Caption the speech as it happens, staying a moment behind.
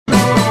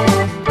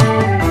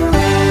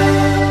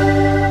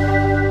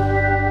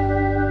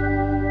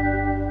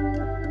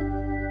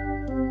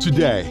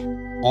Today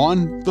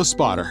on The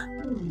Spotter.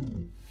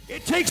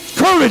 It takes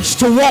courage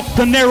to walk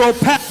the narrow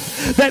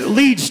path that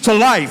leads to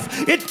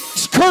life. It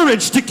takes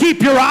courage to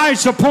keep your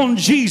eyes upon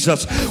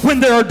Jesus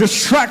when there are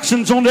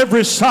distractions on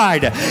every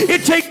side.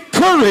 It takes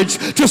courage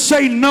to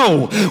say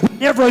no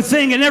when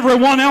everything and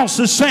everyone else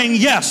is saying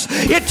yes.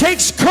 It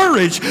takes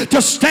courage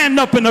to stand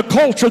up in a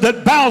culture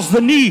that bows the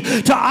knee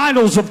to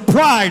idols of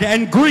pride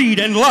and greed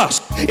and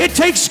lust. It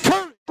takes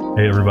courage.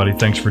 Hey everybody,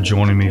 thanks for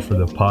joining me for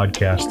the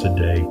podcast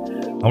today.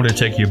 I want to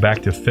take you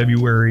back to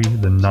February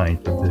the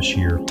 9th of this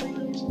year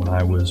when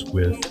I was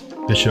with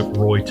Bishop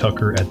Roy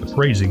Tucker at the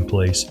Praising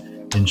Place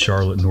in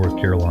Charlotte, North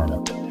Carolina.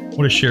 I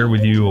want to share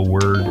with you a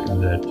word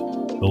that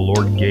the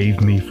Lord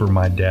gave me for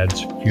my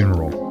dad's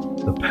funeral,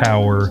 the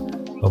power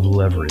of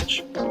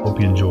leverage. Hope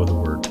you enjoy the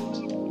word.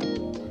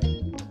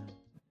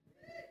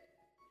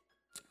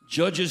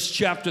 Judges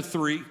chapter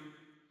 3.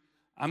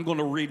 I'm going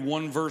to read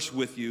one verse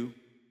with you,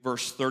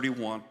 verse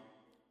 31,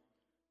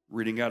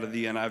 reading out of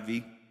the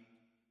NIV.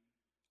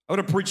 I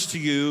want to preach to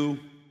you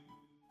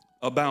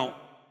about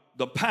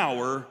the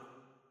power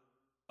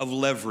of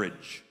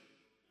leverage.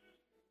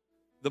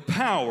 The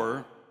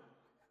power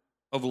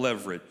of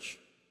leverage.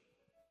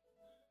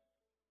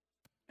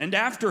 And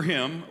after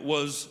him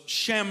was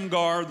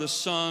Shamgar the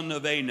son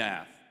of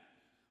Anath,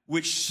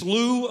 which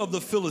slew of the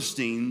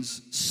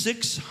Philistines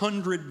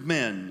 600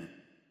 men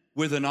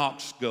with an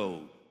ox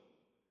goad.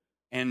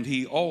 And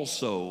he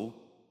also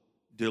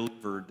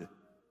delivered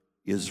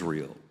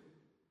Israel.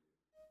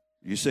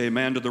 You say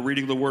amen to the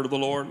reading of the word of the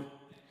Lord?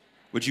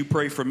 Would you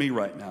pray for me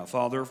right now?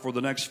 Father, for the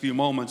next few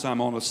moments,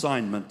 I'm on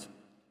assignment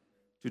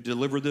to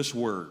deliver this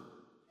word.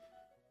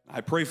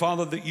 I pray,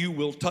 Father, that you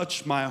will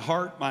touch my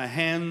heart, my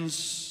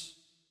hands,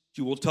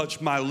 you will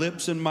touch my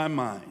lips and my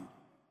mind,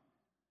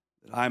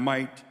 that I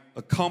might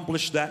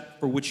accomplish that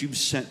for which you've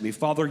sent me.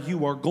 Father,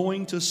 you are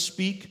going to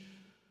speak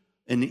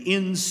an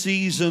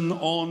in-season,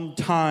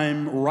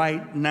 on-time,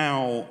 right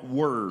now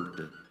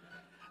word.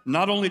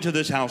 Not only to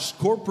this house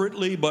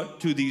corporately,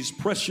 but to these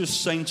precious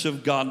saints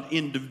of God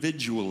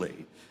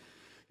individually.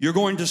 You're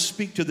going to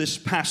speak to this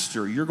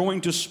pastor. You're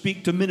going to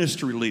speak to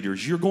ministry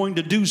leaders. You're going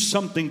to do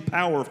something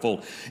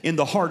powerful in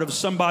the heart of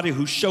somebody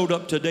who showed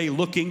up today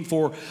looking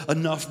for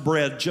enough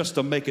bread just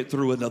to make it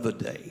through another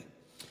day.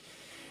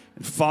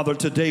 And Father,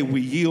 today we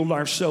yield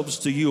ourselves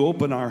to you.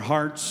 Open our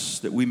hearts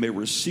that we may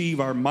receive,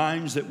 our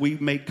minds that we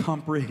may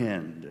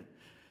comprehend.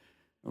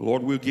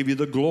 Lord, we'll give you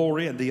the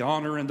glory and the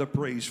honor and the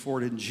praise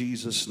for it in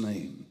Jesus'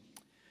 name.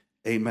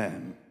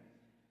 Amen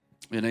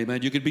and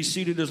amen. You can be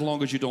seated as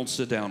long as you don't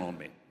sit down on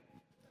me.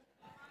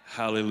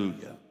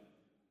 Hallelujah.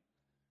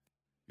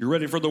 You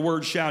ready for the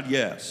word? Shout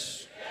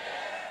yes.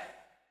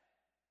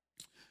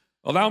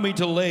 Allow me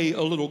to lay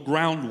a little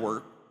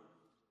groundwork.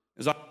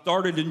 As I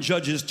started in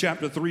Judges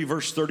chapter 3,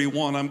 verse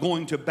 31, I'm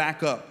going to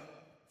back up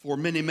for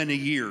many, many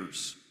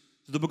years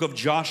to the book of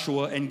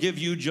Joshua and give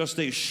you just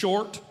a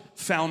short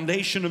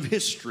foundation of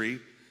history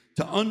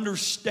to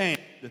understand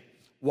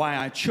why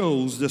I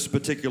chose this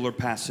particular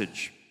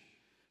passage.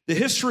 The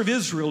history of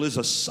Israel is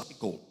a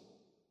cycle.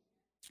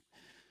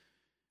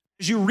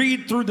 As you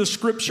read through the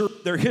scripture,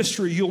 their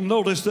history, you'll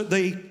notice that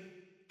they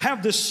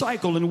have this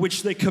cycle in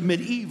which they commit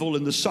evil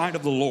in the sight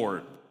of the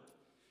Lord.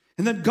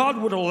 And then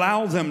God would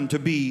allow them to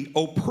be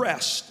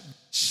oppressed,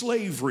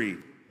 slavery,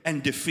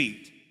 and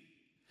defeat.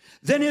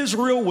 Then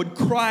Israel would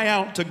cry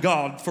out to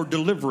God for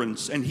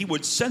deliverance, and he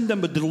would send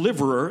them a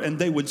deliverer, and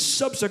they would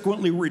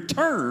subsequently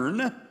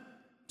return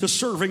to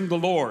serving the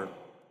Lord.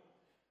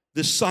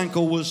 This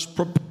cycle was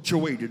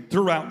perpetuated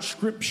throughout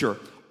Scripture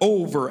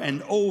over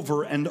and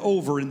over and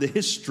over in the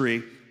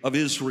history of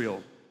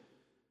Israel.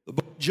 The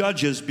book of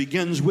Judges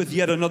begins with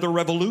yet another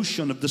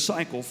revolution of the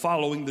cycle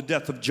following the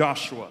death of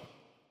Joshua.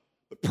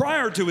 But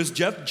prior to his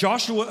death,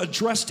 Joshua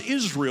addressed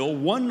Israel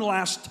one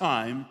last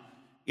time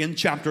in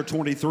chapter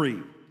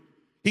 23.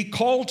 He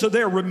called to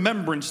their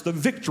remembrance the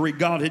victory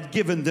God had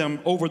given them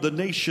over the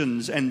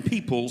nations and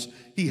peoples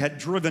he had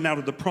driven out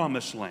of the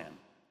promised land.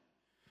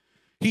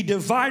 He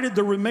divided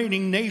the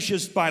remaining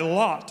nations by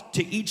lot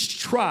to each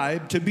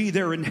tribe to be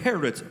their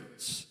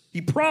inheritance.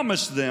 He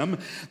promised them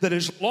that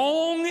as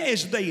long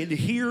as they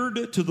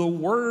adhered to the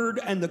word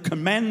and the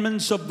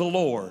commandments of the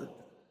Lord,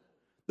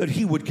 that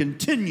he would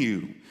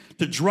continue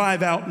to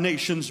drive out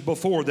nations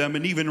before them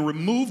and even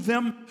remove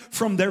them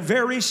from their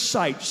very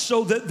sight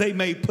so that they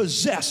may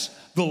possess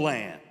the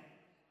land.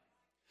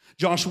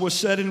 Joshua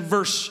said in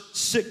verse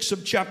 6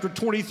 of chapter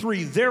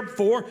 23,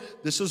 therefore,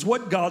 this is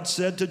what God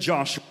said to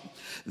Joshua,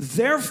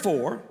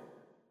 therefore,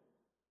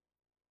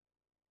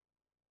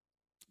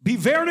 be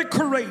very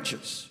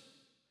courageous,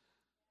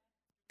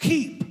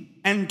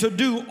 keep and to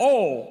do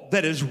all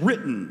that is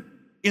written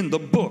in the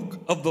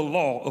book of the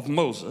law of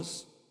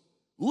Moses,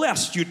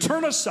 lest you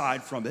turn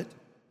aside from it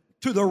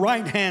to the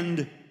right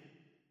hand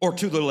or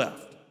to the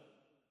left.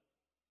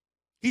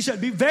 He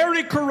said, be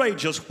very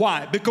courageous.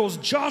 Why? Because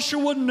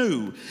Joshua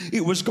knew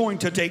it was going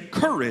to take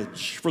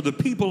courage for the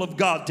people of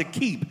God to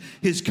keep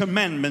his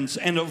commandments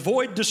and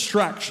avoid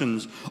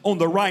distractions on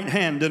the right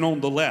hand and on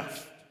the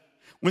left.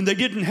 when they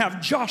didn't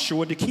have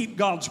Joshua to keep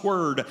God's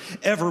word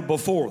ever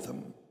before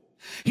them.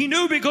 He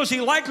knew because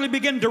he likely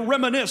began to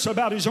reminisce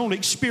about his own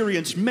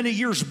experience many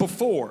years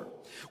before,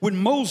 when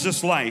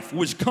Moses' life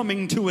was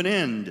coming to an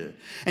end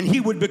and he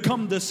would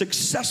become the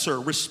successor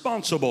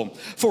responsible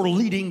for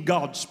leading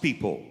God's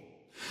people.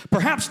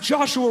 Perhaps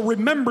Joshua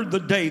remembered the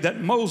day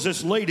that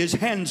Moses laid his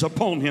hands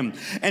upon him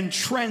and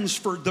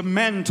transferred the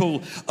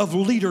mantle of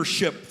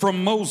leadership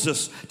from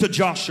Moses to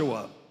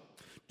Joshua.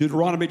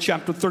 Deuteronomy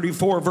chapter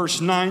 34 verse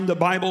 9, the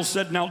Bible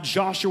said, "Now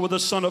Joshua the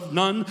son of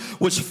Nun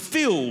was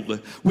filled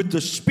with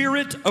the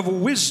spirit of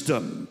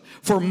wisdom,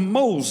 for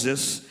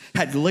Moses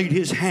had laid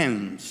his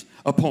hands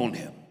upon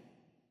him."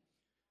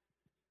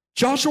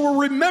 Joshua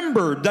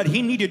remembered that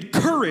he needed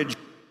courage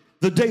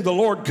the day the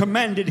Lord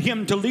commanded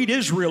him to lead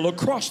Israel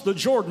across the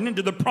Jordan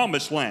into the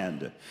promised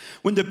land,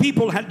 when the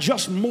people had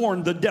just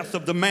mourned the death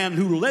of the man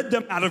who led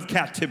them out of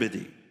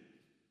captivity.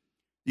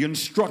 The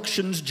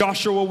instructions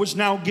Joshua was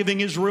now giving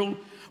Israel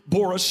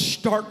bore a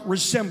stark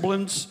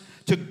resemblance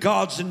to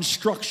God's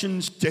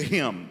instructions to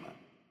him.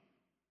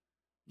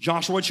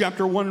 Joshua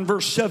chapter 1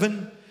 verse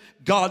 7,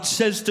 God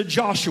says to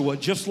Joshua,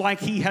 just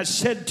like he has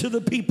said to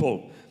the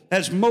people,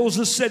 as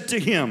Moses said to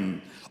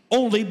him,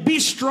 "Only be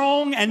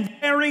strong and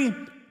very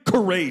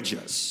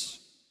courageous,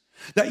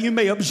 that you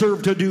may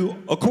observe to do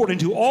according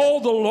to all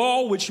the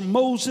law which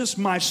Moses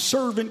my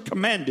servant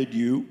commanded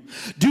you.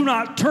 Do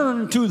not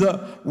turn to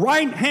the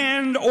right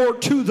hand or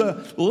to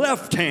the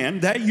left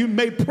hand, that you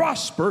may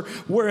prosper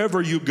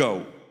wherever you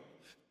go."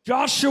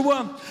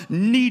 Joshua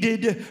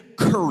needed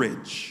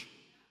courage.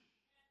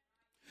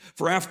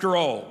 For after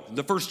all, in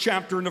the first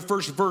chapter and the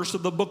first verse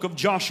of the book of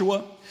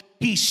Joshua,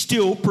 he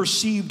still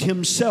perceived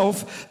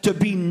himself to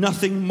be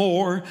nothing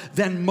more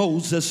than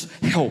Moses'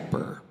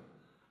 helper.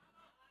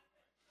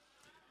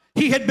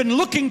 He had been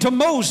looking to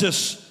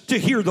Moses to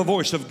hear the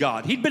voice of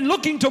God. He'd been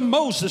looking to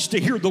Moses to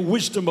hear the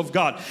wisdom of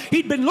God.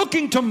 He'd been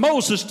looking to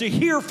Moses to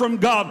hear from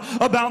God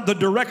about the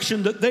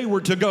direction that they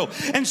were to go.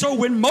 And so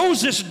when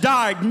Moses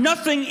died,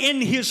 nothing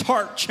in his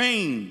heart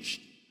changed.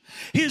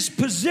 His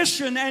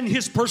position and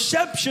his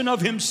perception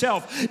of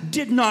himself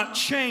did not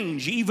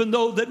change, even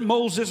though that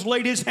Moses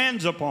laid his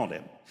hands upon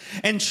him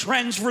and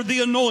transferred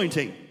the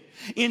anointing.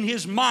 In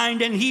his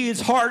mind and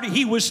his heart,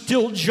 he was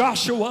still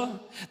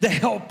Joshua, the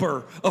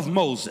helper of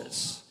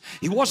Moses.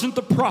 He wasn't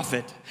the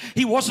prophet.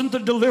 He wasn't the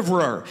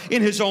deliverer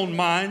in his own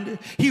mind.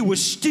 He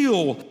was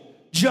still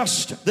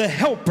just the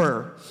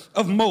helper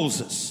of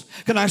Moses.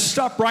 Can I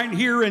stop right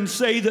here and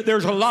say that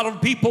there's a lot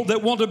of people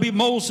that want to be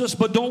Moses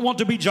but don't want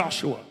to be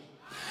Joshua?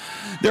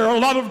 There are a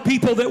lot of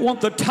people that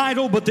want the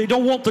title, but they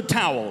don't want the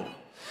towel.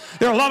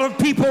 There are a lot of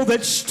people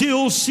that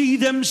still see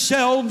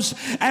themselves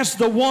as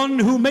the one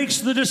who makes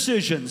the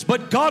decisions.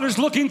 But God is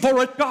looking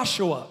for a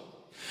Joshua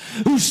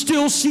who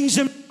still sees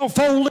himself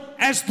only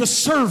as the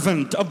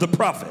servant of the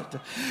prophet,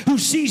 who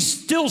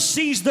still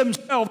sees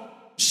themselves,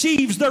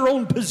 perceives their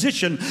own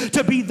position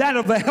to be that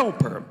of a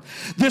helper.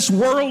 This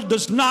world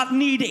does not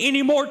need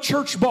any more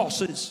church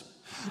bosses.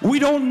 We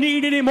don't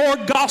need any more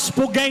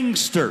gospel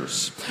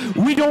gangsters.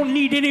 We don't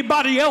need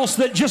anybody else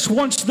that just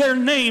wants their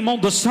name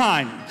on the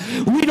sign.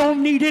 We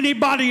don't need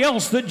anybody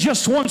else that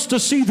just wants to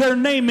see their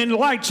name in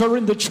lights or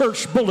in the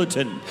church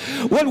bulletin.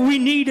 What we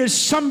need is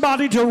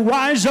somebody to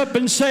rise up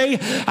and say,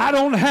 "I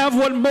don't have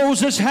what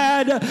Moses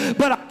had,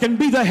 but I can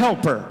be the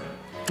helper."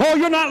 Oh,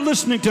 you're not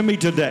listening to me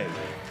today.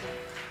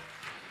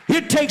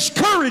 It takes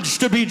courage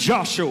to be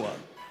Joshua.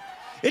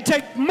 It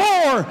takes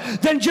more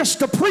than just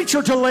a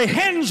preacher to lay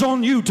hands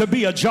on you to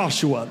be a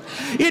Joshua.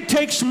 It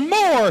takes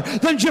more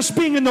than just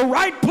being in the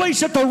right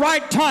place at the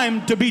right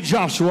time to be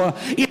Joshua.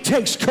 It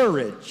takes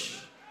courage.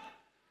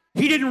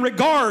 He didn't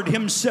regard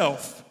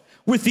himself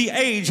with the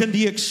age and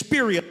the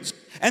experience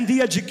and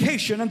the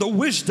education and the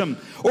wisdom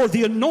or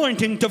the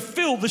anointing to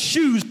fill the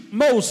shoes of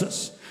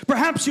Moses.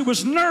 Perhaps he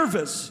was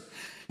nervous.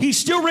 He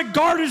still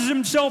regarded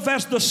himself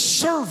as the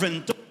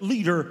servant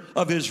leader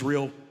of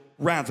Israel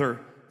rather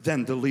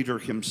than the leader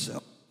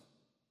himself.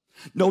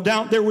 No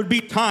doubt there would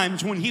be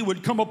times when he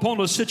would come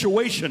upon a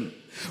situation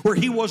where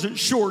he wasn't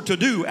sure what to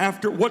do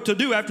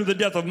after the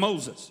death of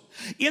Moses.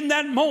 In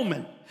that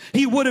moment,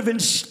 he would have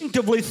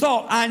instinctively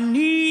thought, "I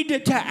need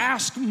to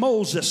ask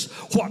Moses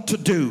what to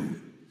do,"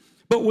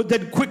 but would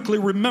then quickly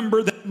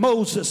remember that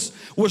Moses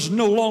was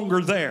no longer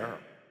there.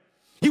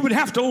 He would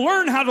have to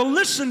learn how to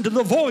listen to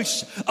the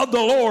voice of the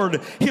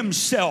Lord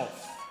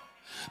himself.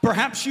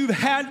 Perhaps you've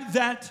had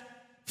that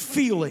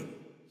feeling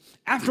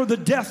after the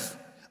death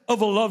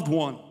of a loved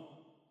one.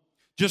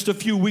 Just a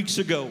few weeks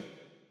ago,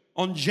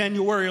 on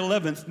January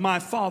 11th, my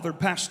father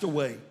passed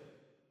away.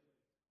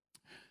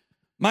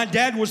 My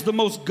dad was the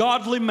most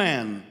godly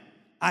man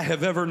I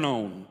have ever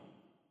known.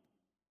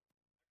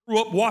 I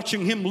grew up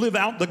watching him live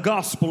out the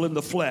gospel in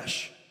the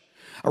flesh.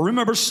 I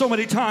remember so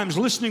many times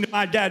listening to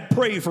my dad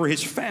pray for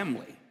his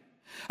family.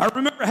 I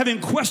remember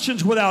having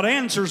questions without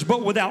answers,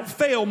 but without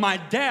fail, my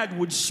dad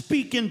would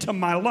speak into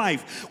my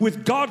life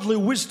with godly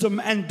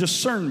wisdom and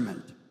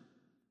discernment.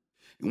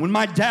 And when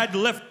my dad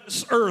left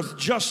this earth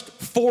just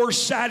 4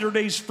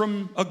 Saturdays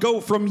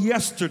ago from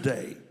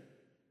yesterday,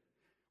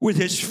 with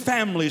his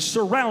family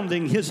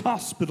surrounding his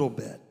hospital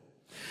bed.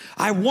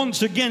 I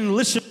once again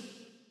listened to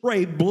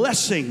pray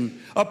blessing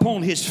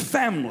upon his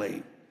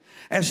family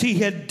as he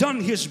had done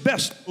his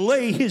best to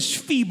lay his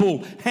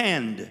feeble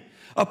hand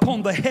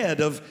upon the head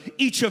of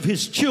each of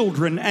his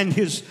children and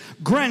his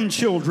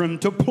grandchildren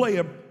to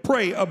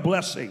pray a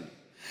blessing.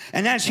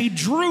 And as he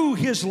drew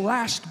his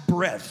last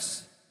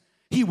breaths,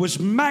 he was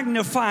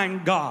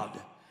magnifying God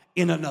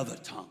in another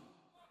tongue.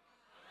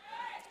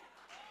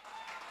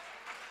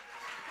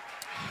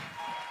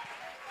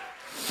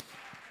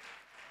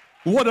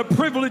 What a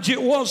privilege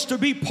it was to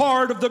be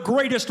part of the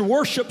greatest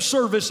worship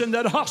service in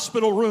that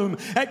hospital room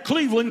at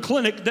Cleveland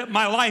Clinic that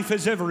my life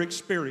has ever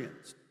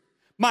experienced.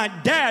 My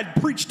dad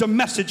preached a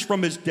message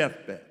from his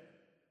deathbed.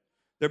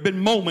 There have been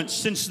moments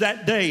since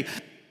that day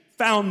I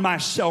found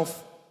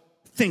myself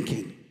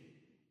thinking,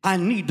 I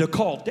need to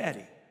call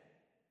Daddy.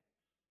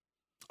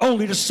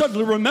 Only to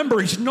suddenly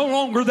remember he's no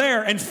longer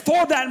there. And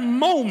for that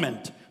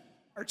moment,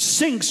 it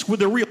sinks with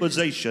the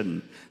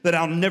realization that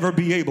I'll never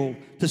be able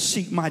to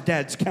seek my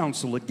dad's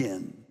counsel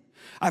again.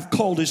 I've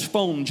called his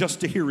phone just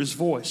to hear his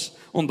voice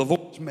on the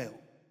voicemail.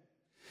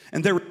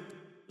 And there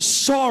is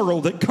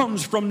sorrow that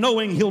comes from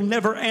knowing he'll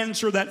never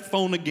answer that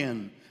phone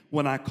again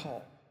when I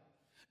call.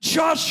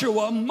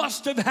 Joshua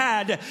must have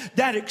had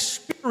that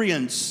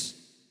experience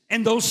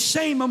and those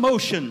same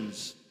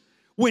emotions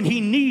when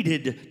he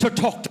needed to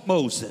talk to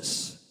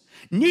Moses,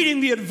 needing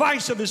the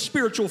advice of his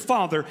spiritual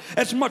father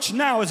as much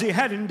now as he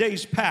had in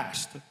days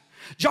past.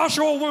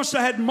 Joshua must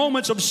have had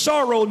moments of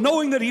sorrow,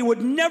 knowing that he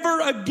would never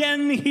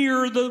again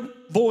hear the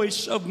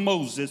voice of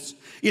Moses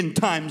in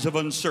times of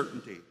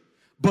uncertainty.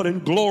 But in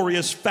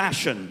glorious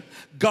fashion,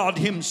 God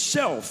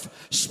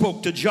himself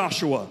spoke to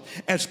Joshua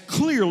as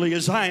clearly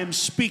as I am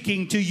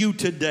speaking to you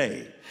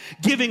today,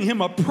 giving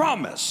him a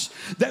promise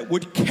that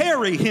would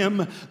carry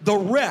him the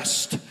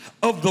rest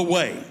of the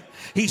way.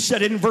 He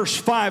said in verse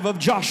 5 of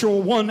Joshua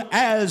 1,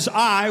 as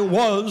I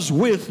was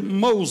with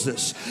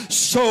Moses,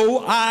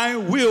 so I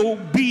will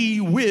be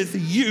with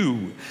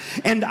you,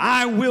 and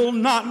I will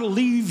not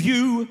leave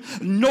you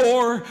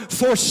nor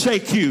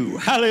forsake you.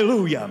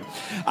 Hallelujah.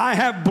 I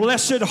have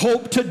blessed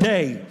hope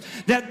today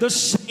that the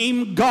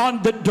same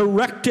God that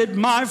directed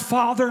my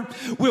father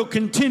will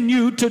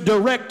continue to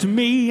direct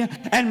me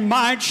and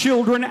my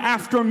children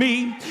after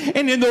me.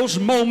 And in those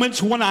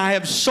moments when I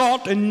have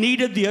sought and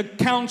needed the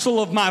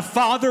counsel of my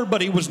father,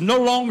 but he was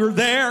no longer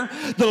there,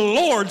 the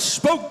Lord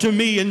spoke to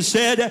me and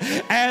said,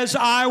 as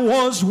I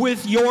was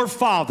with your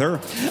father,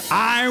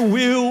 I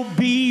will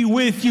be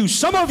with you.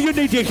 Some of you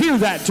need to hear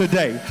that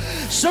today.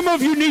 Some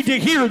of you need to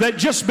hear that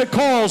just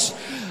because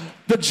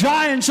the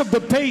giants of the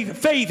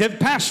faith have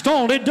passed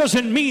on, it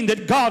doesn't mean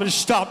that God has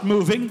stopped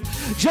moving.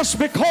 Just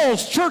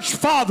because church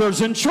fathers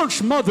and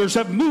church mothers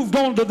have moved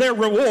on to their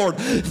reward,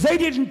 they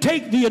didn't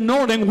take the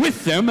anointing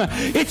with them.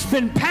 It's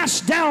been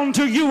passed down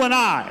to you and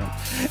I.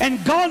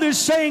 And God is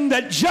saying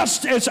that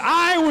just as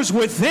I was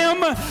with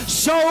them,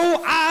 so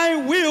I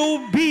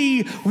will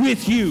be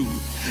with you.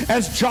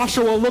 As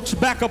Joshua looks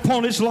back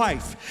upon his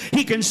life,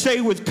 he can say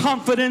with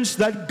confidence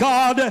that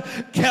God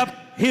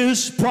kept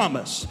his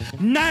promise.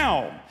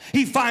 Now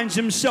he finds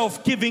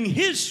himself giving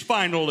his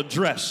final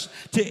address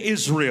to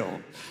Israel,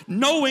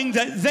 knowing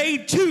that they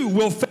too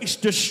will face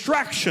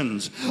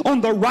distractions on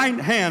the right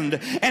hand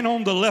and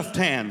on the left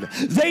hand.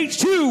 They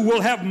too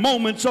will have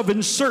moments of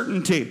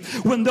uncertainty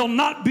when they'll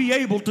not be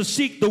able to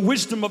seek the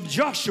wisdom of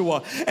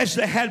Joshua as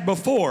they had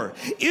before.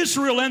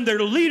 Israel and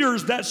their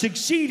leaders that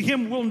succeed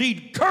him will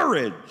need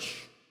courage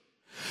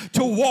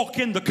to walk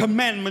in the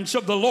commandments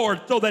of the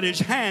Lord so that his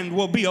hand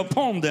will be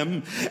upon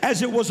them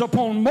as it was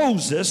upon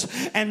Moses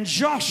and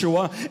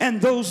Joshua and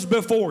those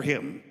before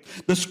him.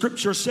 The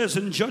scripture says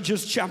in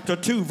Judges chapter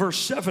 2 verse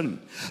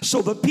 7,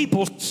 so the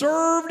people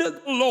served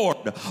the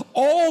Lord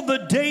all the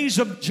days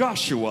of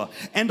Joshua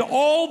and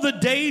all the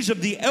days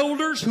of the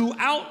elders who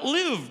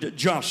outlived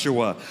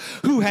Joshua,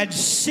 who had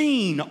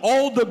seen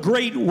all the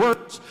great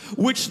works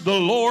which the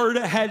Lord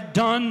had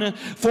done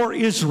for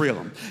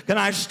Israel. Can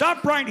I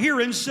stop right here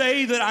and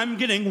say that I'm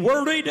getting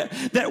worried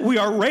that we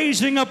are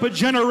raising up a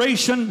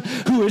generation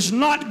who is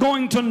not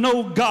going to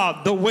know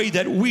God the way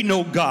that we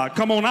know God.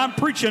 Come on, I'm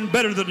preaching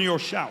better than you're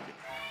shouting.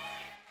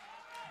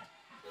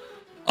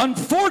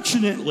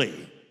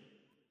 Unfortunately,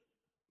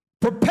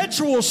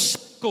 perpetual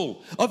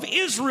cycle of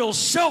Israel's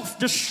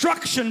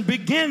self-destruction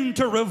began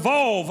to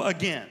revolve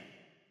again.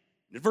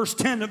 In verse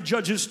 10 of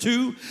Judges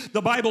 2,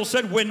 the Bible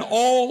said, when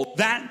all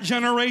that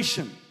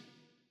generation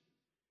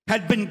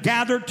had been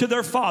gathered to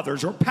their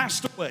fathers or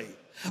passed away,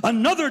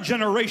 another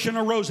generation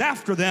arose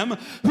after them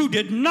who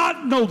did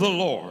not know the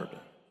Lord,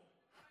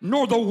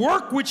 nor the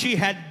work which he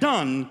had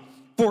done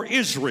for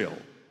Israel.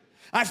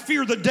 I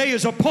fear the day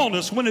is upon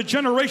us when a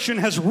generation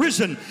has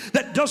risen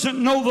that doesn't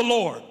know the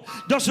Lord,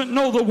 doesn't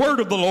know the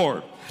word of the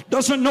Lord,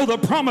 doesn't know the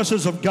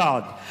promises of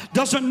God,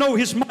 doesn't know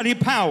his mighty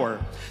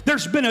power.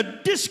 There's been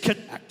a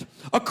disconnect,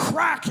 a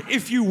crack,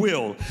 if you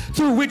will,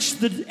 through which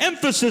the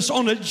emphasis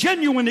on a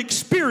genuine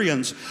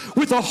experience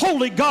with a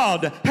holy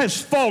God has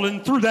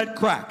fallen through that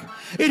crack.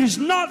 It is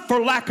not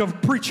for lack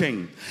of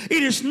preaching.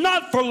 It is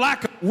not for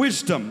lack of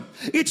wisdom.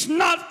 It's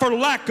not for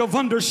lack of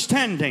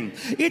understanding.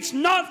 It's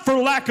not for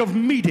lack of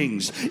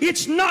meetings.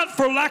 It's not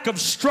for lack of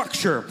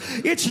structure.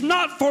 It's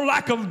not for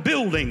lack of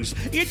buildings.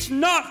 It's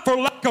not for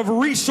lack of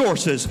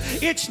resources.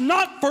 It's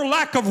not for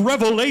lack of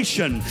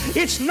revelation.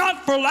 It's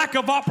not for lack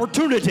of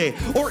opportunity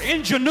or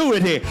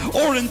ingenuity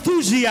or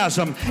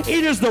enthusiasm.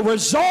 It is the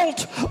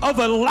result of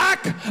a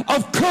lack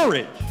of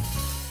courage.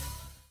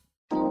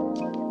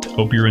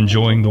 Hope you're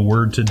enjoying the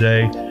word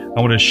today. I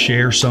want to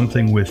share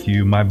something with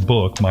you. My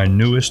book, my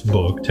newest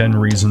book, 10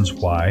 Reasons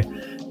Why,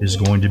 is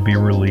going to be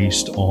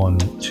released on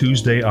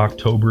Tuesday,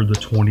 October the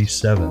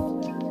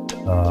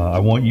 27th. I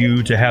want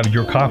you to have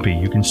your copy.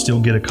 You can still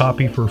get a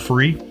copy for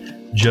free.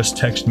 Just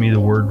text me the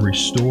word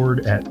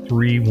restored at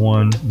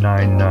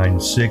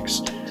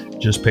 31996.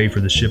 Just pay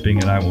for the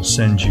shipping and I will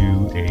send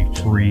you a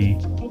free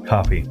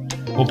copy.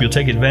 Hope you'll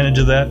take advantage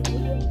of that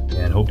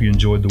and hope you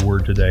enjoyed the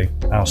word today.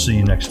 I'll see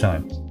you next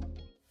time.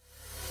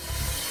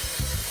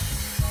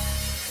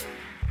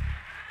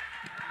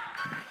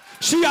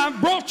 See, I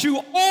brought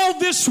you all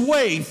this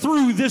way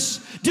through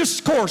this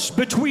discourse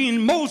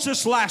between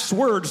Moses' last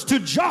words to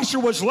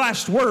Joshua's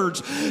last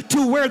words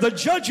to where the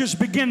judges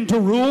begin to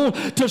rule,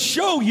 to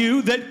show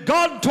you that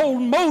God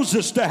told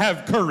Moses to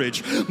have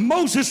courage.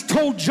 Moses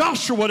told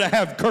Joshua to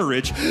have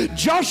courage.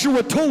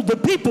 Joshua told the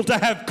people to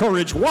have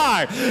courage.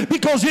 Why?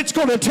 Because it's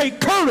going to take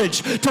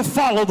courage to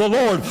follow the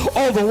Lord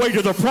all the way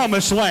to the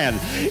promised land.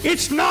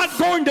 It's not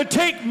going to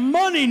take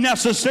money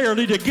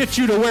necessarily to get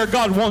you to where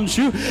God wants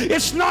you.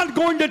 It's not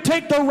going to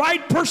take the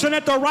right person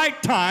at the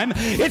right time.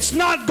 It's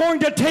not going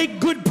to take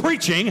good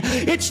preaching.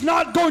 It's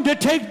not going to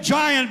take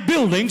giant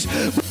buildings.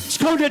 It's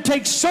going to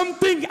take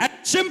something as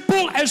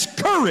simple as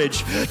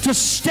courage to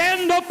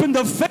stand up in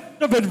the face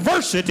of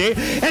adversity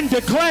and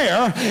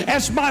declare,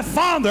 as my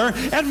father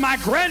and my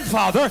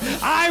grandfather,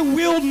 I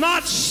will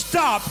not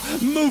stop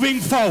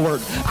moving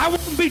forward. I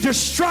won't be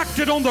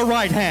distracted on the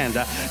right hand.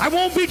 I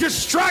won't be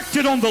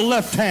distracted on the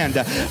left hand.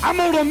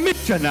 I'm on a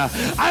mission.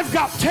 I've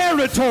got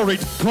territory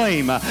to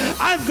claim.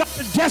 I've got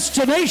a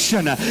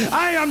destination.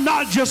 I am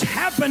not just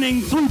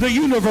happening through the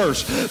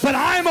universe, but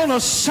I'm on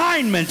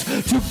assignment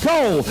to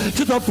go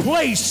to the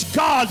place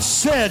God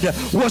said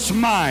was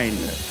mine.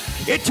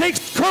 It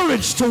takes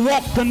courage to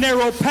walk the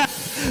narrow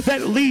path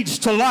that leads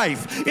to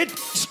life. It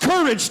takes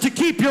courage to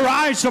keep your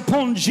eyes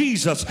upon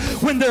Jesus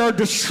when there are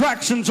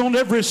distractions on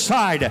every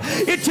side.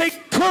 It takes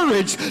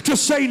courage to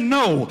say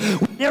no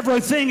when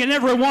everything and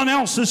everyone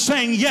else is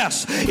saying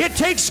yes. It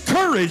takes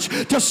courage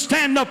to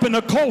stand up in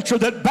a culture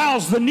that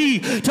bows the knee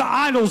to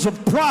idols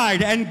of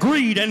pride and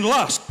greed and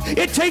lust.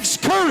 It takes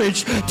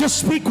courage to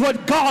speak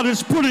what God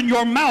has put in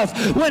your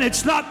mouth when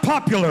it's not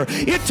popular.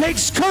 It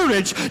takes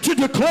courage to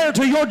declare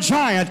to your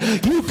giant,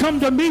 you come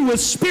to me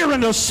with spear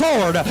and a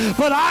sword,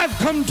 but I've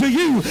come to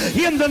you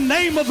in the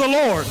name of the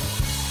Lord.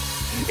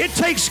 It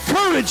takes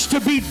courage to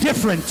be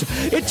different.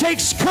 It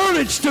takes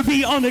courage to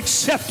be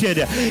unaccepted.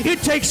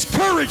 It takes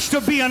courage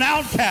to be an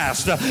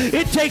outcast.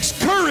 It takes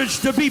courage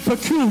to be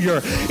peculiar.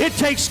 It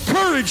takes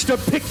courage to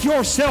pick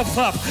yourself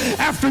up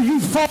after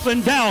you've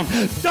fallen down.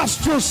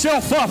 Dust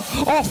yourself up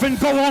off and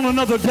go on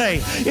another day.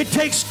 It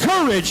takes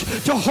courage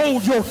to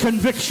hold your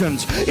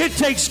convictions. It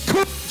takes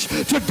courage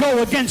to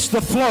go against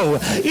the flow.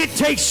 It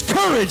takes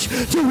courage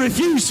to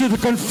refuse to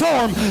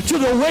conform to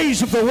the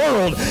ways of the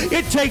world.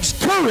 It takes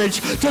courage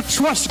to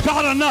trust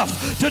God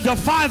enough to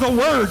defy the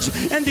words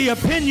and the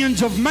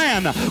opinions of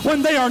man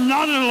when they are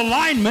not in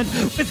alignment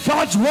with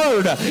God's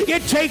word.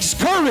 It takes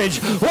courage.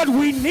 What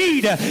we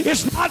need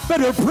is not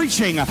better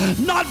preaching,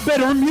 not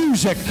better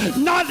music,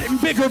 not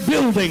bigger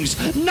buildings,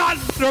 not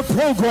better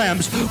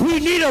programs.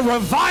 We need a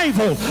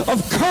revival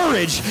of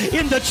courage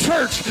in the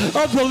church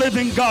of the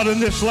living God in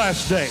this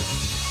last day.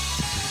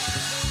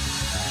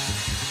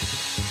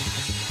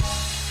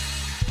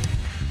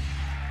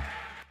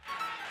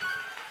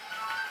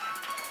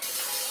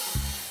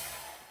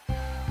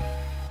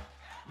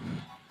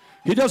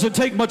 It doesn't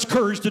take much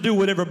courage to do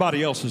what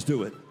everybody else is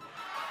doing.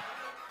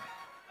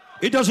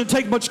 It doesn't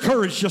take much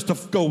courage just to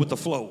go with the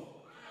flow.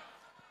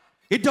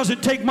 It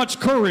doesn't take much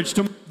courage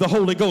to move the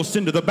Holy Ghost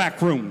into the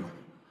back room.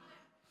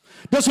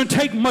 It doesn't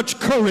take much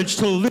courage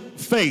to live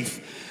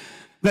faith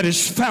that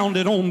is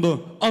founded on the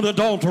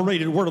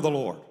unadulterated word of the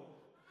Lord.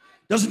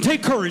 It doesn't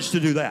take courage to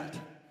do that.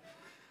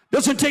 It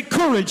doesn't take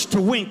courage to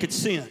wink at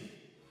sin.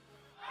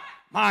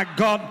 My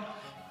God.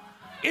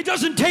 It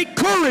doesn't take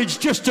courage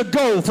just to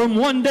go from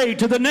one day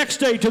to the next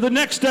day to the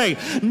next day,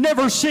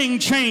 never seeing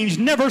change,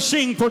 never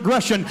seeing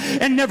progression,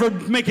 and never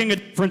making a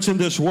difference in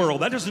this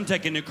world. That doesn't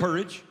take any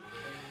courage.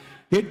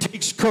 It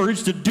takes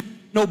courage to do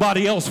what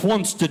nobody else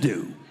wants to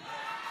do.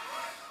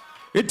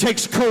 It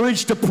takes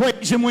courage to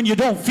praise Him when you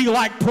don't feel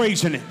like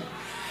praising Him.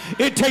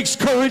 It takes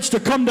courage to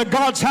come to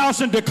God's house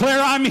and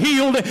declare, I'm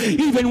healed,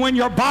 even when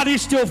your body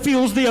still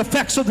feels the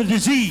effects of the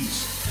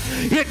disease.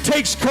 It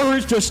takes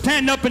courage to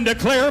stand up and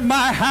declare,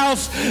 my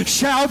house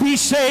shall be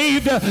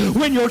saved,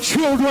 when your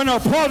children are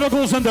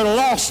prodigals and they're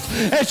lost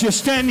as you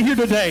stand here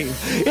today.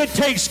 It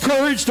takes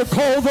courage to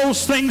call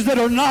those things that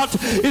are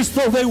not as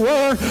though they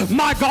were.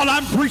 My God,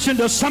 I'm preaching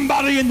to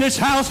somebody in this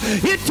house.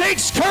 It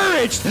takes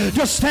courage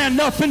to stand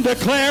up and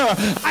declare,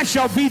 I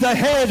shall be the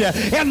head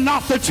and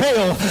not the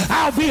tail.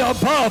 I'll be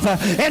above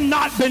and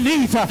not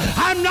beneath.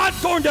 I'm not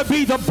going to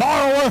be the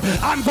borrower.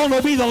 I'm going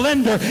to be the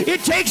lender.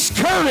 It takes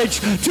courage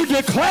to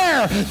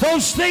declare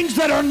those things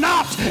that are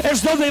not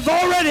as though they've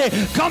already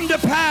come to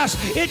pass.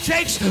 It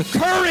takes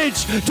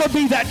courage to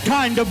be that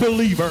kind of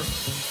believer.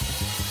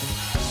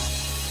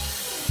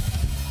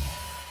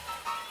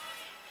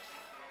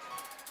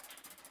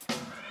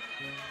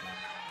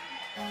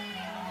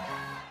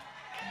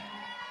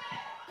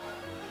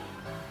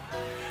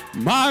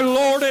 My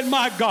Lord and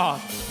my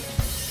God,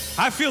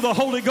 I feel the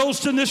Holy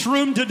Ghost in this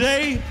room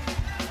today.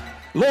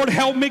 Lord,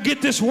 help me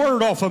get this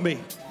word off of me.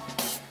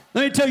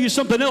 Let me tell you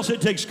something else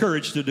it takes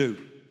courage to do.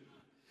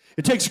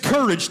 It takes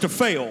courage to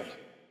fail.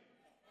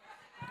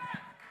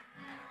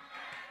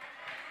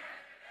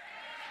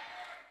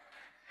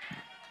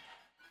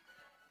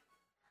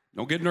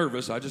 Don't get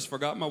nervous. I just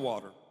forgot my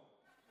water.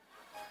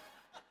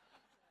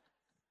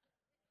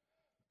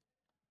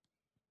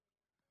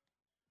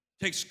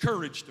 It takes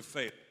courage to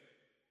fail.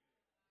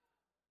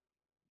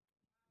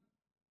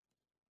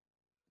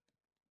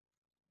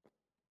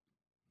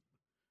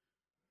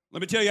 Let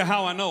me tell you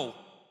how I know.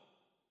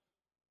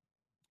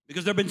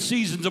 Because there have been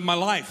seasons of my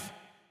life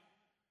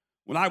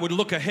when I would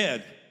look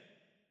ahead,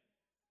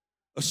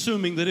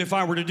 assuming that if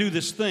I were to do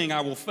this thing, I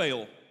will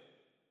fail.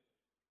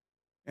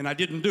 And I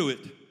didn't do it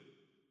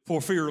for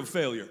fear of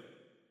failure.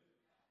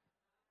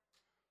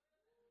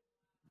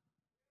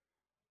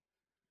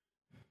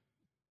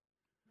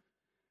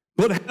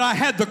 But had I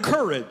had the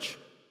courage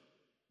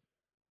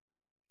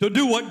to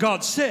do what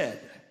God said,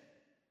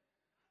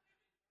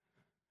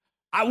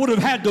 I would have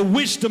had the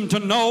wisdom to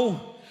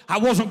know I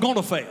wasn't going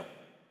to fail.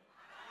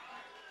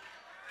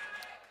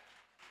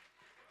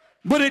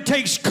 But it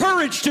takes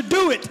courage to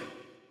do it,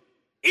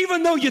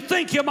 even though you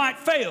think you might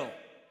fail.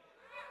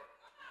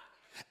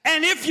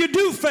 And if you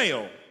do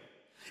fail,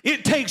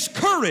 it takes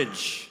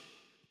courage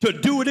to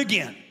do it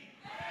again.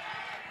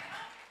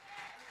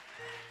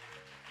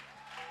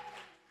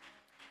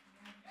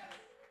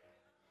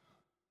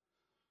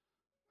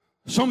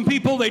 Some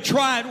people, they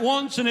try it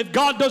once, and if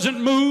God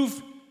doesn't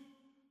move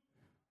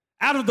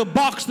out of the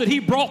box that He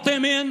brought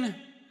them in,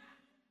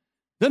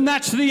 then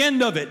that's the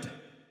end of it.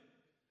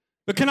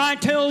 But can I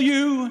tell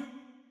you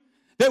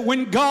that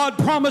when God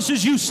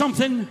promises you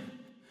something,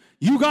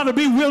 you got to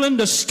be willing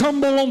to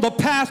stumble on the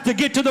path to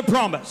get to the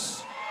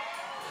promise.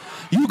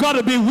 You got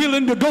to be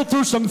willing to go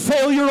through some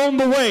failure on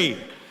the way.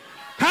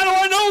 How do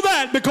I know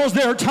that? Because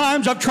there are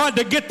times I've tried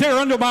to get there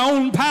under my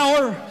own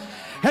power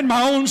and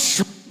my own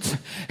strength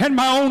and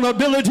my own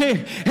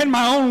ability and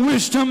my own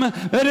wisdom,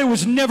 that it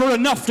was never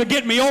enough to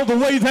get me all the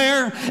way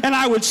there, and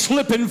I would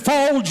slip and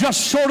fall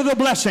just short of the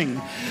blessing.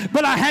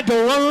 But I had to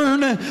learn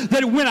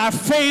that when I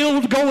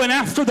failed going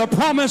after the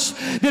promise,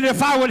 that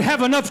if I would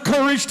have enough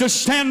courage to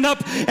stand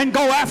up and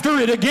go after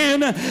it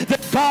again,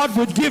 that God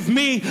would give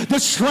me the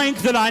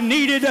strength that I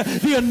needed,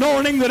 the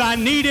anointing that I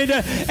needed,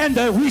 and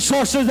the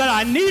resources that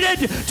I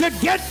needed to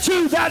get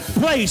to that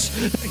place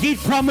that He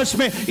promised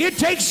me. It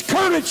takes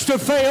courage to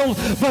fail,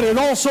 but it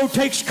also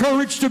takes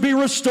courage to be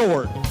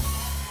restored.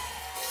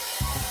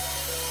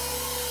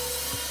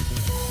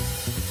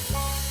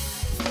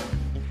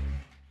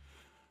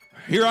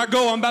 Here I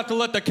go. I'm about to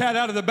let the cat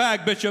out of the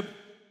bag, Bishop.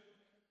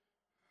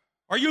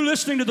 Are you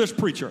listening to this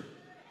preacher?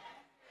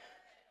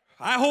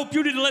 I hope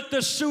you didn't let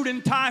this suit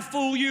and tie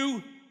fool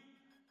you.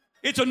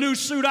 It's a new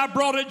suit. I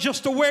brought it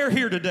just to wear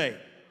here today.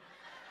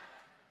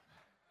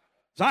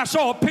 So I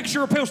saw a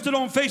picture posted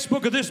on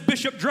Facebook of this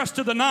bishop dressed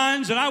to the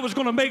nines, and I was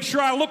going to make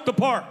sure I looked the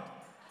part.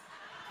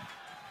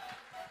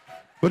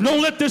 But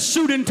don't let this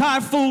suit and tie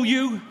fool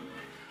you.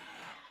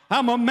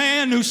 I'm a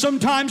man who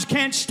sometimes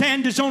can't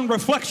stand his own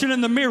reflection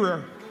in the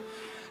mirror,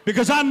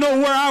 because I know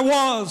where I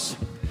was.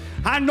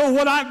 I know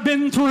what I've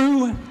been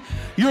through.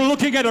 You're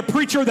looking at a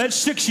preacher that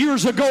 6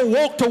 years ago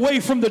walked away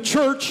from the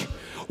church,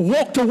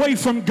 walked away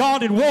from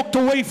God, and walked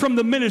away from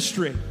the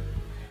ministry.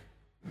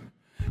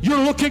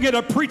 You're looking at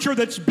a preacher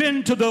that's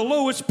been to the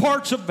lowest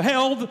parts of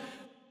hell,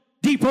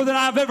 deeper than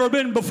I've ever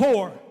been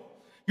before.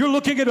 You're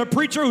looking at a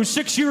preacher who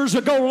 6 years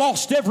ago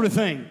lost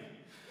everything.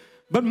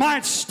 But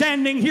my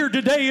standing here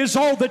today is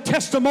all the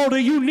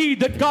testimony you need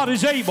that God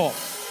is able.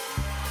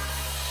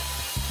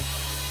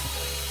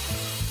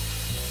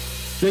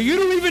 So you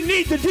don't even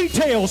need the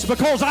details,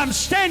 because I'm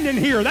standing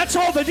here. That's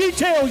all the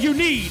detail you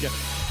need.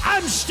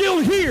 I'm still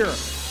here.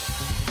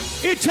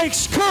 It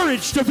takes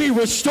courage to be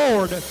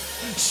restored.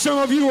 Some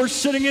of you are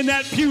sitting in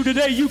that pew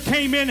today. You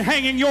came in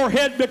hanging your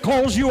head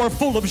because you are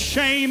full of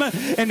shame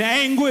and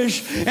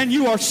anguish, and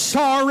you are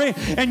sorry,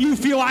 and you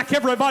feel like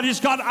everybody's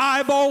got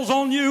eyeballs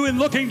on you and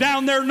looking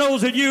down their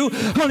nose at you.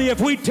 Honey,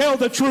 if we tell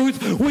the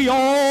truth, we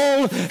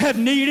all have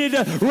needed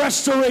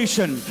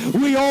restoration.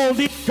 We all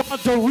need God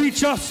to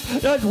reach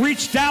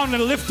down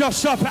and lift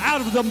us up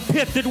out of the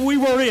pit that we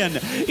were in.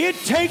 It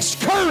takes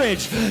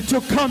courage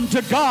to come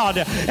to God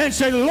and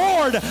say,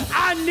 Lord,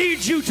 I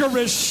need you to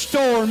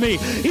restore me.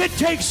 It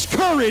takes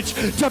courage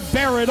to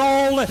bear it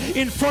all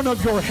in front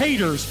of your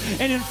haters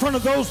and in front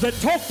of those that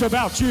talked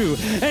about you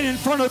and in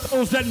front of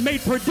those that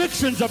made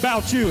predictions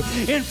about you,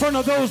 in front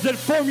of those that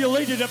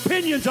formulated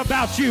opinions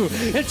about you,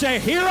 and say,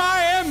 here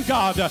I am,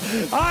 God.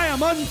 I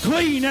am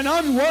unclean and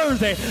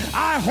unworthy.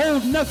 I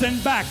hold nothing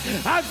back.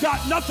 I've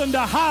got nothing to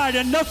hide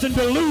and nothing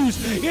to lose.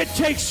 It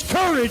takes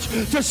courage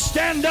to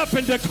stand up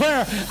and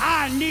declare,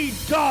 I need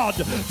God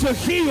to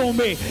heal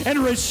me and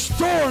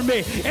restore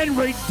me and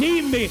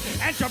redeem me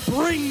and to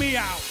bring me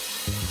out.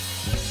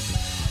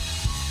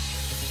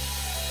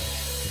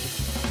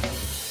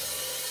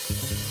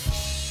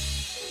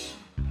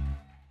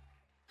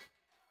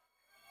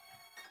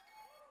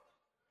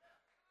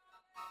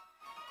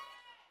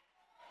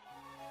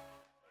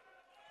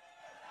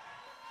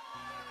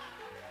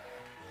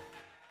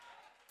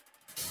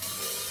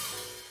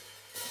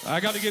 I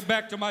got to get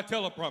back to my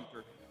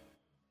teleprompter.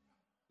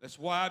 That's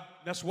why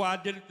I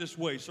did it this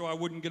way, so I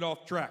wouldn't get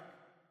off track.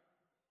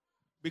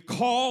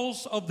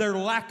 Because of their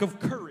lack of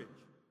courage,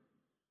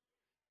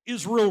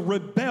 Israel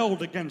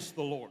rebelled against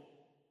the Lord.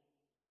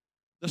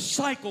 The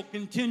cycle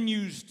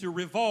continues to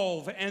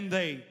revolve, and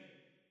they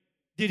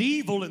did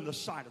evil in the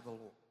sight of the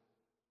Lord.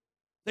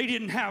 They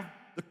didn't have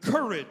the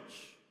courage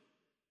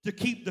to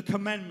keep the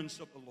commandments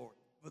of the Lord.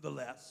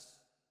 Nevertheless,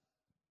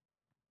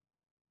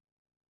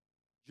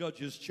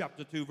 Judges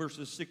chapter 2,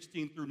 verses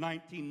 16 through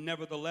 19,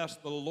 nevertheless,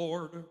 the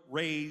Lord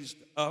raised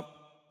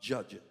up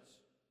judges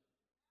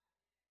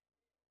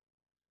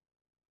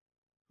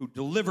who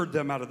delivered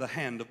them out of the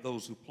hand of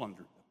those who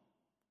plundered them.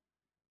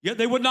 Yet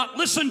they would not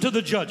listen to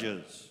the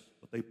judges,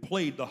 but they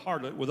played the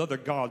harlot with other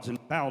gods and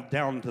bowed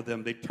down to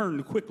them. They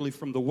turned quickly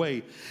from the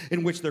way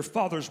in which their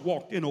fathers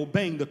walked in,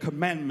 obeying the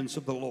commandments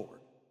of the Lord.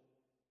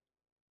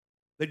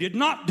 They did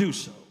not do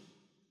so.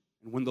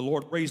 And when the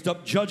Lord raised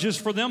up judges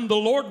for them, the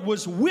Lord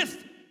was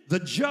with the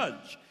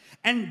judge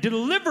and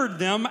delivered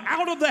them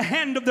out of the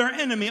hand of their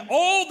enemy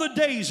all the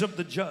days of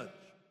the judge.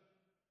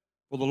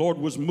 For the Lord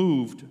was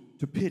moved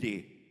to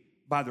pity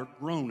by their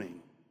groaning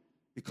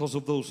because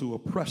of those who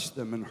oppressed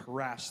them and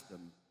harassed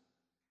them.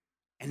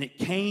 And it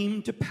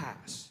came to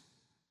pass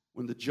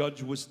when the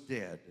judge was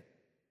dead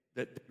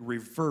that they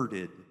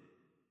reverted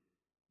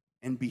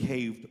and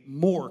behaved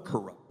more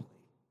corruptly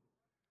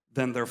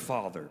than their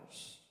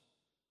fathers.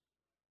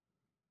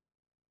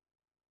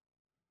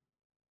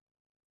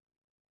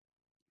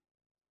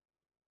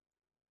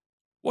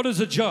 What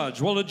is a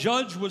judge? Well, a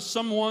judge was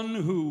someone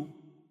who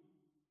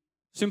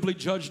simply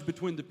judged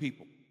between the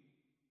people.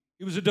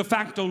 He was a de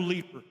facto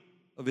leader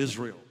of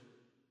Israel.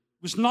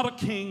 He was not a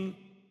king.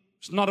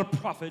 He was not a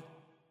prophet.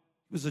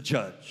 He was a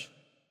judge.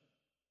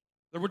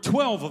 There were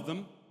 12 of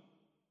them,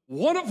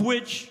 one of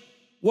which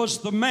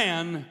was the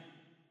man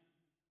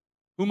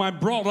whom I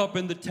brought up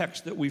in the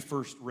text that we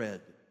first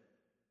read,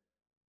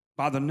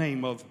 by the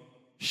name of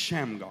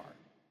Shamgar.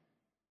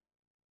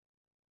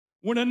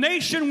 When a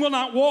nation will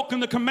not walk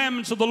in the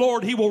commandments of the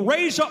Lord, he will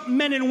raise up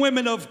men and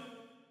women of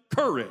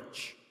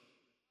courage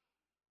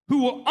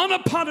who will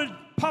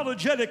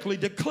unapologetically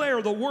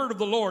declare the word of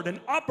the Lord and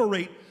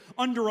operate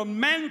under a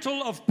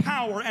mantle of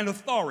power and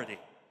authority.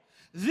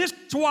 This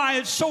is why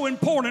it's so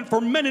important for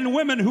men and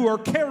women who are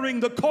carrying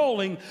the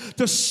calling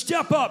to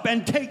step up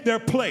and take their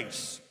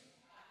place.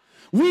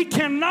 We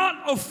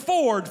cannot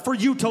afford for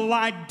you to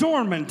lie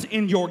dormant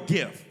in your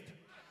gift.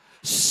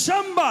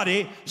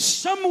 Somebody,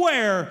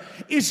 somewhere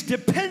is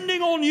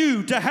depending on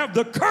you to have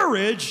the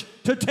courage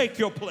to take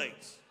your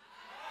place.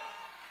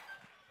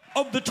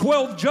 Of the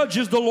 12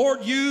 judges the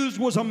Lord used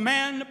was a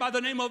man by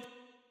the name of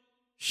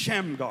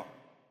Shamgar.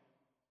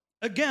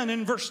 Again,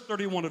 in verse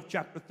 31 of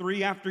chapter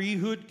 3, after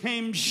Ehud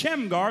came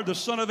Shamgar, the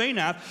son of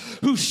Anath,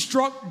 who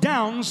struck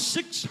down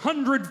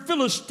 600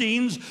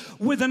 Philistines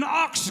with an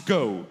ox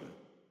goad.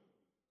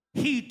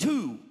 He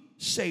too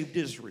saved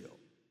Israel.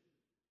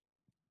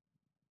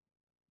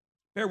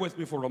 Bear with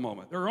me for a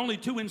moment. There are only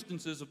 2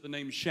 instances of the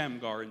name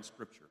Shamgar in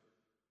Scripture.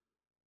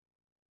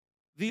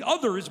 The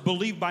other is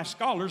believed by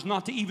scholars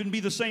not to even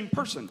be the same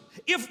person.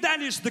 If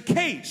that is the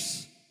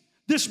case,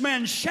 this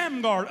man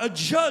Shamgar, a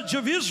judge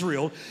of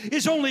Israel,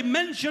 is only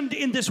mentioned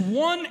in this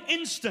one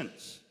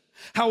instance.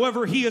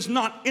 However, he is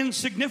not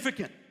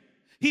insignificant.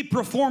 He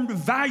performed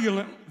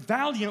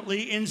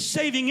valiantly in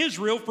saving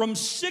Israel from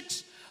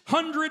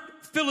 600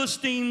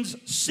 Philistines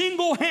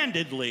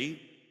single-handedly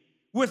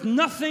with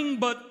nothing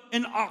but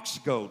an ox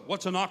goad.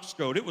 What's an ox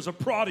goad? It was a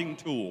prodding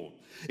tool.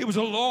 It was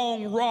a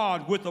long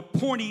rod with a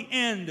pointy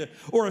end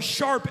or a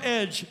sharp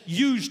edge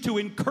used to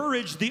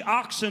encourage the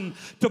oxen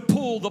to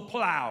pull the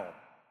plow.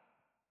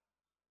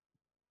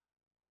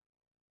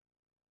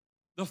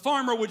 The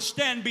farmer would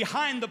stand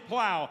behind the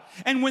plow,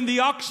 and when the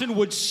oxen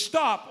would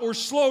stop or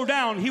slow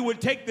down, he would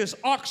take this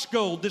ox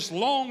goad, this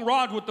long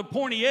rod with the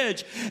pointy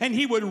edge, and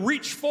he would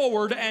reach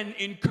forward and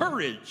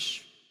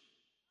encourage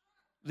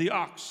the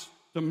ox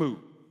to move.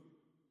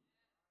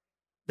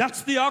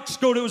 That's the ox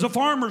goad. It was a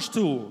farmer's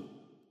tool,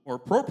 or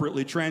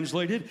appropriately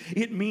translated,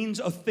 it means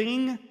a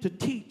thing to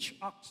teach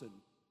oxen.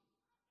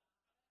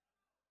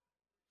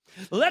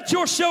 Let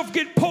yourself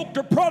get poked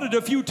or prodded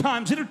a few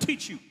times, it'll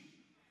teach you.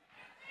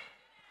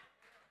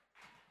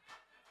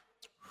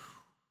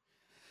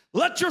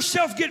 Let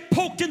yourself get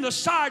poked in the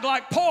side,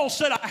 like Paul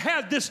said, I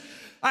had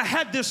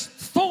this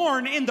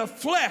thorn in the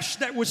flesh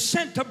that was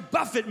sent to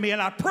buffet me,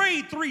 and I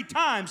prayed 3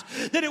 times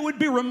that it would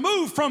be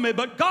removed from me,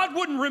 but God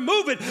wouldn't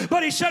remove it.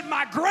 But he said,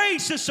 my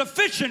grace is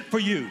sufficient for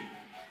you.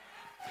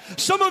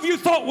 Some of you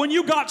thought when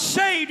you got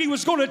saved, he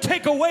was going to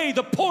take away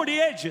the pointy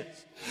edges.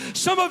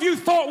 Some of you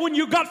thought when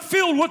you got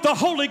filled with the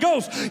Holy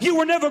Ghost, you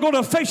were never going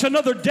to face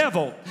another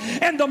devil.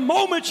 And the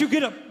moment you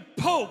get a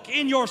poke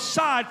in your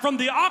side from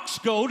the ox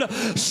goad,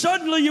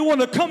 suddenly you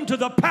want to come to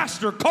the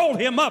pastor, call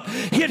him up,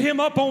 hit him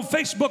up on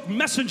Facebook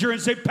Messenger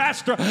and say,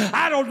 Pastor,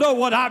 I don't know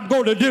what I'm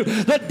going to do.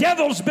 The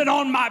devil's been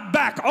on my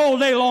back all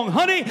day long.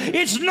 Honey,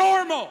 it's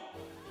normal.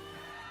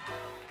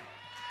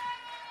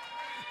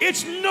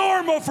 It's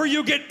normal for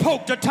you to get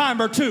poked a time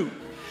or two.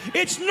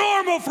 It's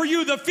normal for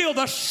you to feel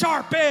the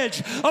sharp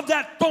edge of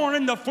that thorn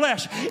in the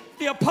flesh.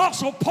 The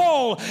Apostle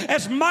Paul,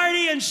 as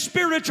mighty and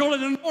spiritual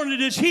and anointed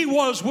as he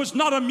was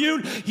not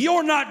immune.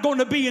 You're not going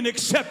to be an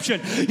exception.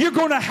 You're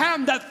going to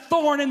have that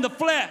thorn in the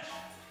flesh.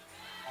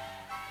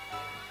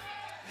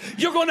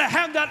 You're going to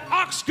have that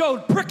ox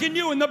goad pricking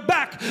you in the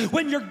back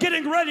when you're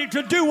getting ready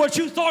to do what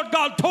you thought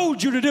God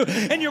told you to do,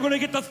 and you're going to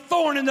get the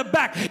thorn in the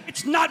back.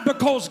 It's not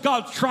because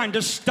God's trying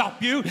to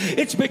stop you.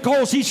 It's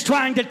because he's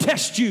trying to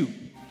test you.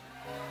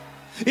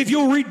 If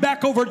you'll read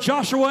back over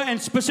Joshua and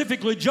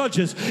specifically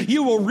Judges,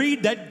 you will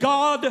read that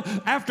God,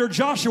 after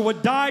Joshua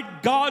died,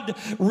 God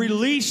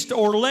released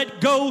or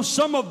let go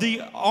some of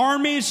the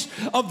armies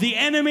of the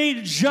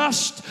enemy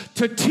just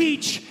to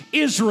teach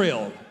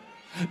Israel,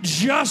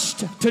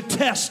 just to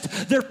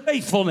test their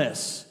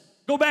faithfulness.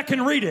 Go back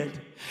and read it.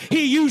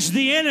 He used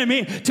the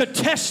enemy to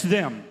test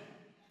them.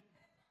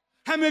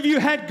 How many of you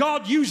had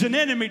God use an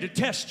enemy to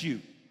test you?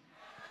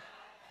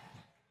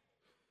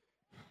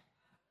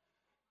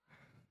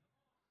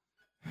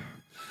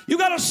 You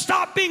got to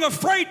stop being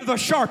afraid of the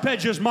sharp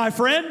edges, my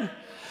friend.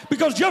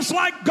 Because just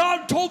like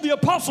God told the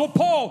Apostle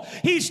Paul,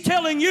 he's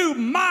telling you,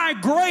 my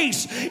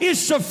grace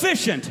is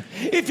sufficient.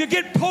 If you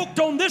get poked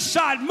on this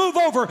side, move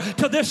over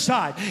to this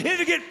side. If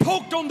you get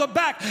poked on the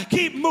back,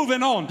 keep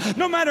moving on.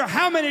 No matter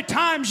how many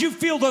times you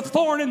feel the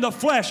thorn in the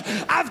flesh,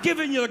 I've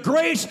given you the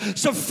grace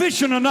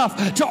sufficient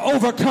enough to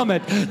overcome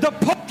it. The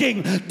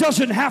poking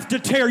doesn't have to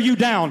tear you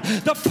down.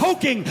 The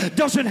poking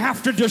doesn't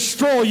have to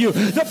destroy you.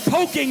 The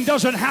poking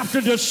doesn't have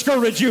to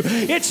discourage you.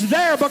 It's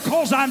there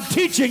because I'm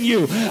teaching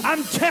you.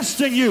 I'm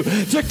testing you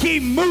to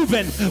keep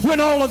moving when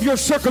all of your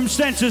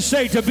circumstances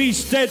say to be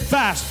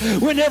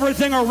steadfast, when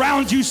everything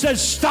around you says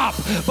stop,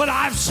 but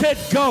I've said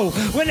go,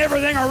 when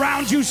everything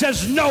around you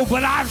says no,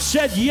 but I've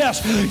said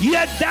yes.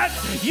 Yet that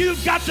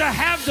you've got to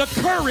have the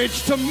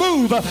courage to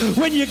move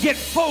when you get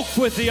poked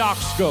with the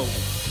ox goad.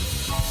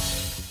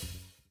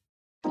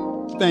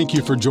 Thank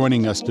you for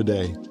joining us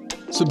today.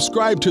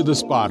 Subscribe to The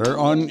Spotter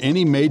on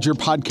any major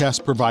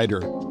podcast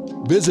provider.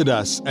 Visit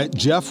us at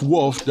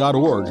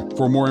jeffwolf.org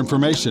for more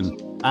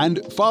information.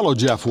 And follow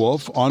Jeff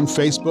Wolf on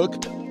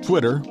Facebook,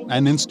 Twitter,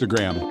 and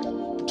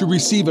Instagram. To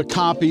receive a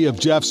copy of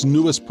Jeff's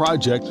newest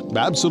project,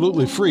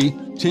 absolutely free,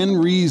 10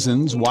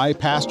 Reasons Why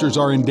Pastors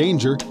Are in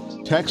Danger,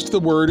 text the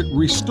word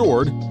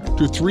RESTORED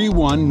to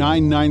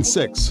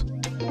 31996.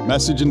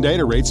 Message and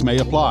data rates may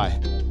apply.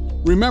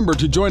 Remember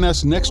to join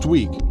us next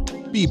week.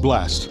 Be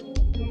blessed.